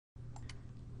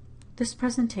This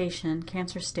presentation,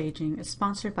 Cancer Staging, is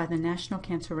sponsored by the National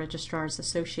Cancer Registrars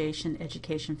Association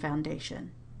Education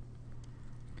Foundation.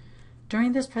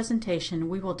 During this presentation,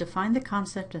 we will define the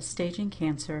concept of staging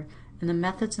cancer and the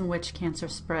methods in which cancer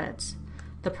spreads.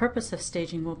 The purpose of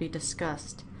staging will be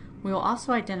discussed. We will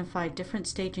also identify different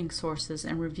staging sources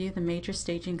and review the major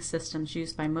staging systems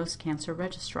used by most cancer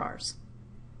registrars.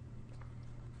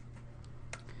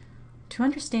 To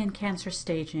understand cancer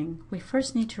staging, we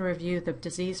first need to review the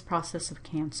disease process of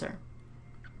cancer.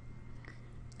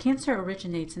 Cancer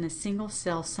originates in a single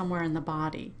cell somewhere in the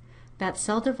body. That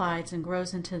cell divides and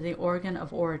grows into the organ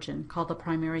of origin, called the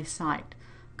primary site,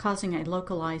 causing a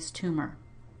localized tumor.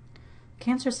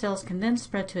 Cancer cells can then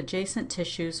spread to adjacent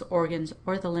tissues, organs,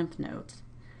 or the lymph nodes.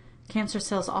 Cancer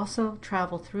cells also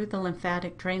travel through the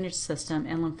lymphatic drainage system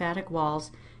and lymphatic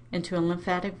walls into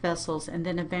lymphatic vessels and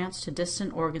then advance to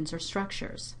distant organs or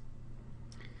structures.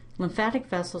 Lymphatic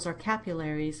vessels are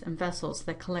capillaries and vessels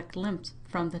that collect lymph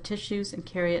from the tissues and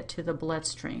carry it to the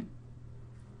bloodstream.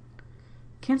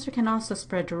 Cancer can also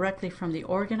spread directly from the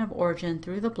organ of origin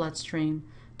through the bloodstream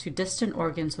to distant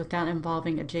organs without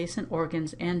involving adjacent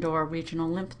organs and/or regional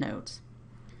lymph nodes.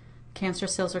 Cancer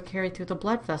cells are carried through the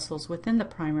blood vessels within the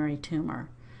primary tumor.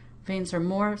 Veins are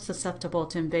more susceptible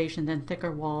to invasion than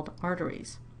thicker-walled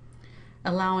arteries,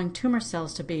 allowing tumor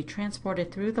cells to be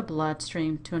transported through the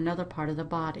bloodstream to another part of the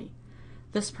body.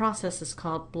 This process is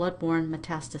called blood-borne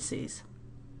metastases.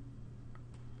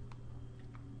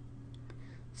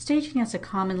 Staging is a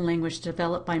common language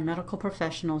developed by medical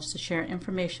professionals to share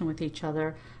information with each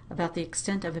other about the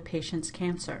extent of a patient's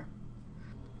cancer.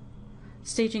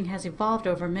 Staging has evolved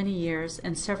over many years,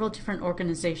 and several different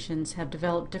organizations have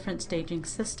developed different staging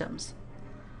systems.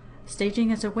 Staging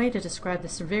is a way to describe the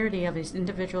severity of an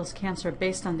individual's cancer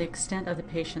based on the extent of the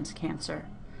patient's cancer.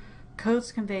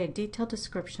 Codes convey a detailed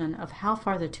description of how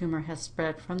far the tumor has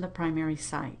spread from the primary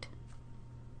site.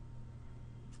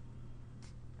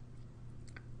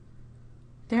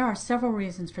 There are several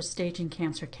reasons for staging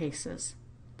cancer cases.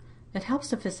 It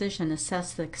helps the physician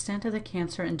assess the extent of the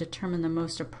cancer and determine the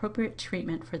most appropriate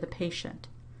treatment for the patient.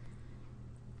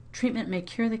 Treatment may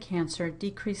cure the cancer,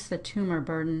 decrease the tumor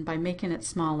burden by making it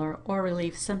smaller, or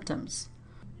relieve symptoms.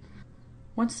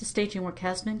 Once the staging work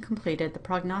has been completed, the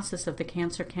prognosis of the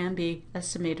cancer can be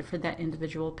estimated for that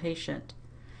individual patient.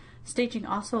 Staging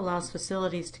also allows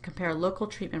facilities to compare local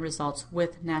treatment results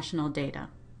with national data.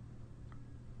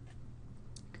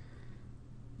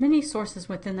 Many sources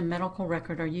within the medical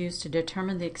record are used to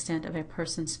determine the extent of a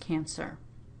person's cancer.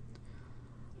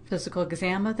 Physical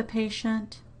exam of the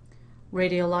patient,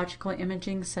 radiological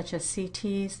imaging such as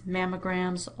CTs,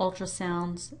 mammograms,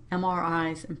 ultrasounds,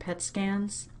 MRIs, and PET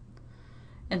scans,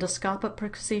 endoscopic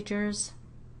procedures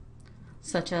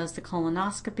such as the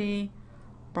colonoscopy,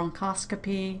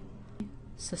 bronchoscopy,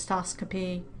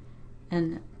 cystoscopy,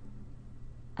 and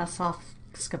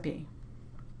esophoscopy.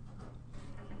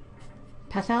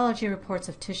 Pathology reports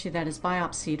of tissue that is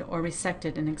biopsied or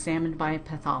resected and examined by a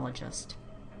pathologist.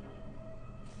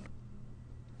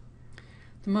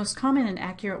 The most common and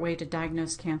accurate way to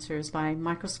diagnose cancer is by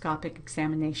microscopic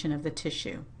examination of the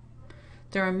tissue.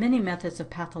 There are many methods of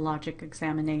pathologic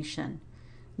examination.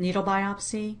 Needle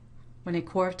biopsy, when a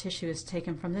core of tissue is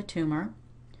taken from the tumor.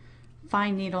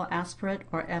 Fine needle aspirate,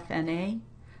 or FNA,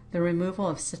 the removal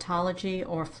of cytology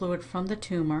or fluid from the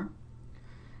tumor.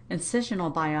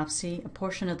 Incisional biopsy, a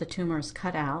portion of the tumor is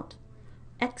cut out.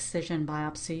 Excision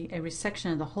biopsy, a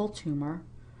resection of the whole tumor.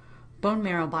 Bone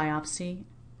marrow biopsy,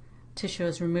 tissue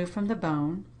is removed from the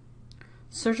bone.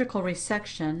 Surgical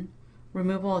resection,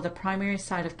 removal of the primary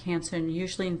site of cancer, and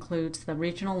usually includes the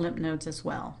regional lymph nodes as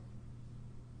well.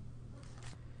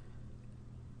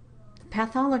 The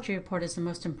pathology report is the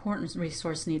most important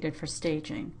resource needed for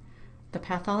staging. The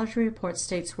pathology report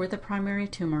states where the primary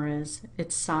tumor is,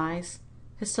 its size,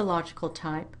 histological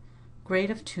type,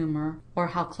 grade of tumor, or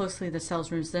how closely the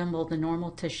cells resemble the normal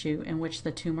tissue in which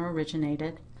the tumor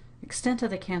originated, extent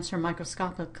of the cancer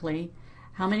microscopically,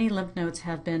 how many lymph nodes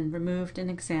have been removed and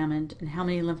examined, and how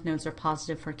many lymph nodes are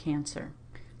positive for cancer.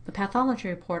 The pathology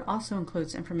report also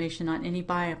includes information on any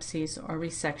biopsies or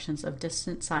resections of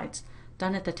distant sites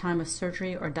done at the time of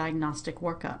surgery or diagnostic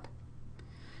workup.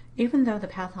 Even though the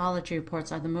pathology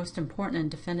reports are the most important and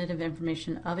definitive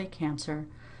information of a cancer,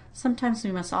 sometimes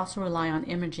we must also rely on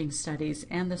imaging studies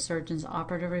and the surgeon's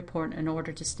operative report in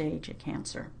order to stage a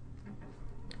cancer.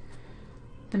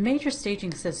 The major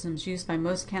staging systems used by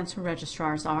most cancer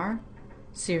registrars are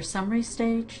SEER summary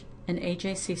stage and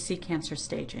AJCC cancer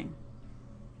staging.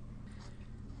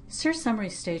 SEER summary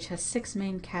stage has 6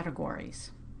 main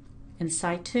categories: in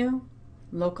situ,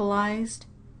 localized,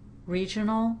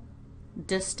 regional,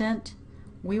 distant,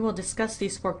 We will discuss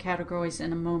these 4 categories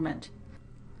in a moment.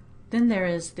 Then there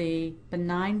is the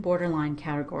benign borderline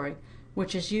category,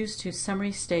 which is used to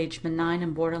summary stage benign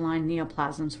and borderline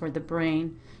neoplasms for the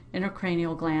brain,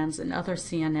 intracranial glands, and other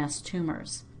CNS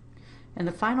tumors. And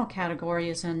the final category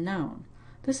is unknown.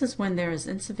 This is when there is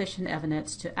insufficient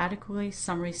evidence to adequately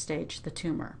summary stage the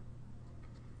tumor.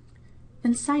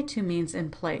 In situ means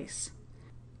in place.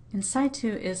 In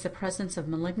situ is the presence of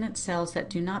malignant cells that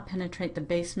do not penetrate the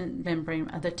basement membrane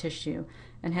of the tissue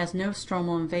and has no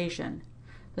stromal invasion.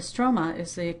 The stroma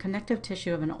is the connective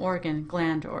tissue of an organ,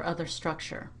 gland, or other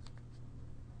structure.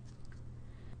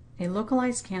 A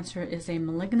localized cancer is a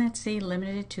malignancy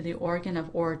limited to the organ of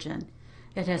origin.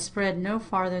 It has spread no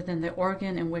farther than the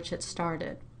organ in which it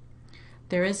started.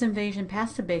 There is invasion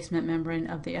past the basement membrane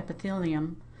of the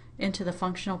epithelium into the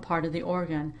functional part of the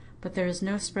organ, but there is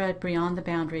no spread beyond the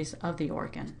boundaries of the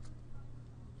organ.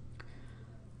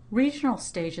 Regional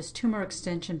stage is tumor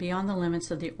extension beyond the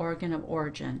limits of the organ of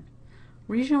origin.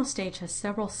 Regional stage has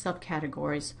several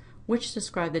subcategories which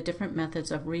describe the different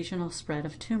methods of regional spread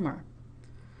of tumor.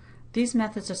 These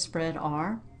methods of spread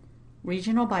are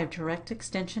regional by direct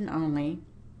extension only,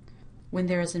 when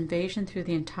there is invasion through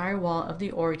the entire wall of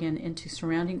the organ into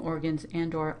surrounding organs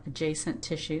and/or adjacent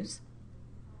tissues.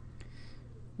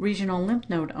 Regional lymph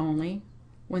node only,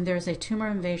 when there is a tumor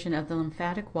invasion of the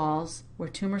lymphatic walls where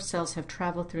tumor cells have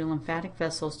traveled through lymphatic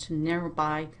vessels to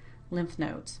nearby lymph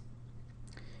nodes.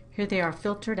 Here they are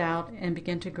filtered out and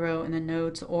begin to grow in the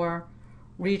nodes, or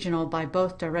regional by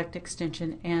both direct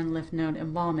extension and lymph node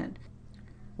involvement,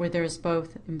 where there is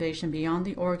both invasion beyond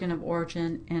the organ of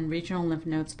origin and regional lymph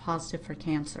nodes positive for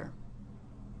cancer.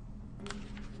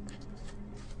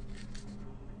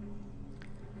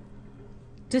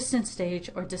 Distant stage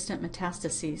or distant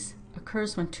metastases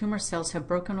occurs when tumor cells have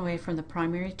broken away from the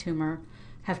primary tumor,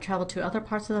 have traveled to other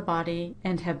parts of the body,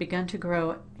 and have begun to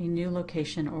grow a new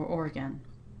location or organ.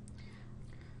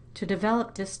 To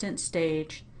develop distant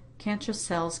stage, cancer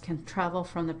cells can travel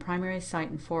from the primary site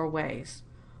in 4 ways.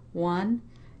 1.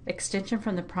 Extension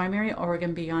from the primary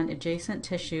organ beyond adjacent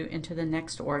tissue into the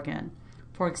next organ,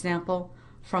 for example,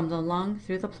 from the lung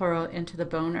through the pleura into the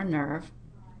bone or nerve.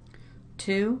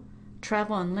 2.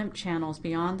 Travel in lymph channels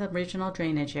beyond the original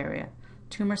drainage area.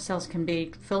 Tumor cells can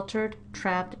be filtered,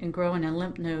 trapped, and grow in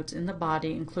lymph nodes in the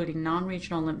body, including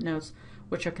non-regional lymph nodes,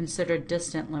 which are considered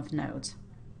distant lymph nodes.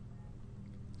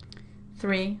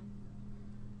 3.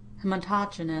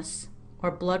 Hematogenous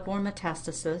or bloodborne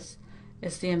metastasis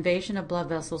is the invasion of blood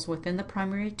vessels within the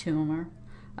primary tumor,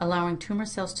 allowing tumor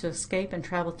cells to escape and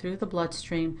travel through the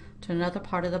bloodstream to another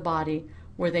part of the body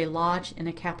where they lodge in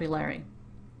a capillary.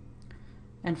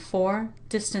 And 4.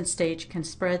 Distant stage can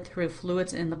spread through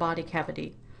fluids in the body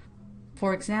cavity.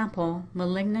 For example,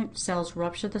 malignant cells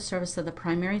rupture the surface of the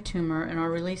primary tumor and are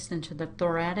released into the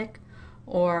thoracic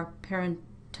or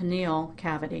peritoneal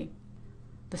cavity.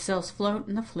 The cells float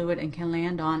in the fluid and can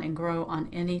land on and grow on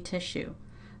any tissue.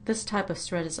 This type of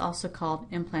spread is also called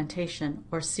implantation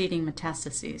or seeding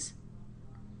metastases.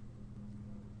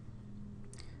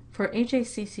 For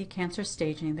AJCC cancer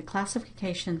staging, the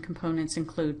classification components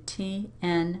include T,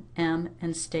 N, M,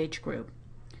 and stage group.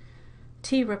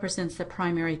 T represents the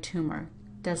primary tumor,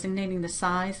 designating the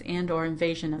size and/or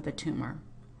invasion of the tumor.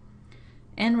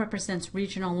 N represents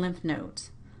regional lymph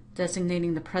nodes,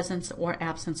 designating the presence or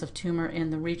absence of tumor in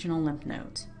the regional lymph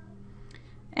nodes.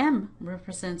 M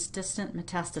represents distant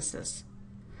metastasis,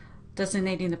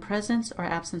 designating the presence or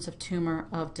absence of tumor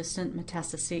of distant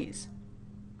metastases.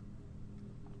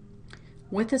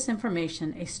 With this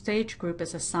information, a stage group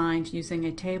is assigned using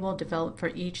a table developed for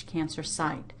each cancer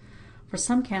site. For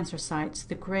some cancer sites,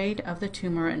 the grade of the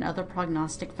tumor and other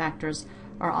prognostic factors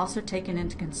are also taken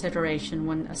into consideration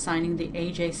when assigning the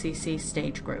AJCC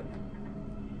stage group.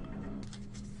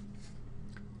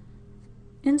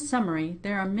 In summary,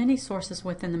 there are many sources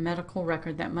within the medical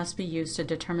record that must be used to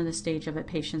determine the stage of a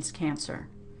patient's cancer.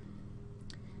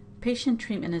 Patient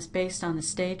treatment is based on the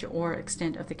stage or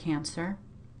extent of the cancer.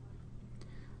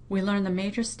 We learn the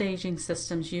major staging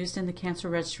systems used in the cancer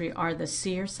registry are the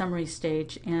SEER summary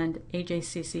stage and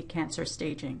AJCC cancer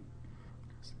staging.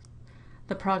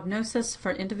 The prognosis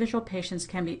for individual patients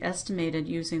can be estimated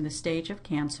using the stage of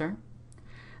cancer.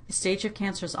 The stage of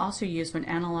cancer is also used when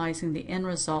analyzing the end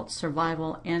results,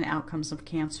 survival, and outcomes of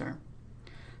cancer.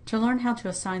 To learn how to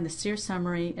assign the SEER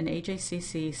summary and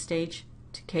AJCC stage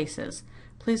to cases,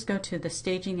 please go to the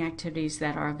staging activities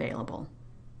that are available.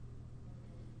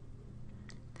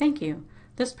 Thank you.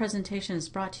 This presentation is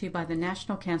brought to you by the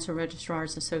National Cancer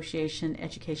Registrars Association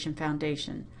Education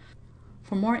Foundation.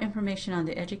 For more information on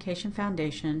the Education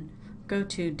Foundation, go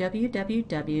to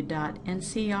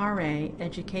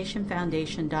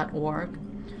www.ncraeducationfoundation.org.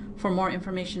 For more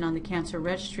information on the cancer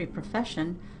registry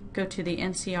profession, go to the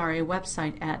NCRA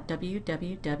website at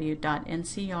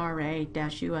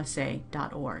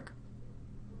www.ncra-usa.org.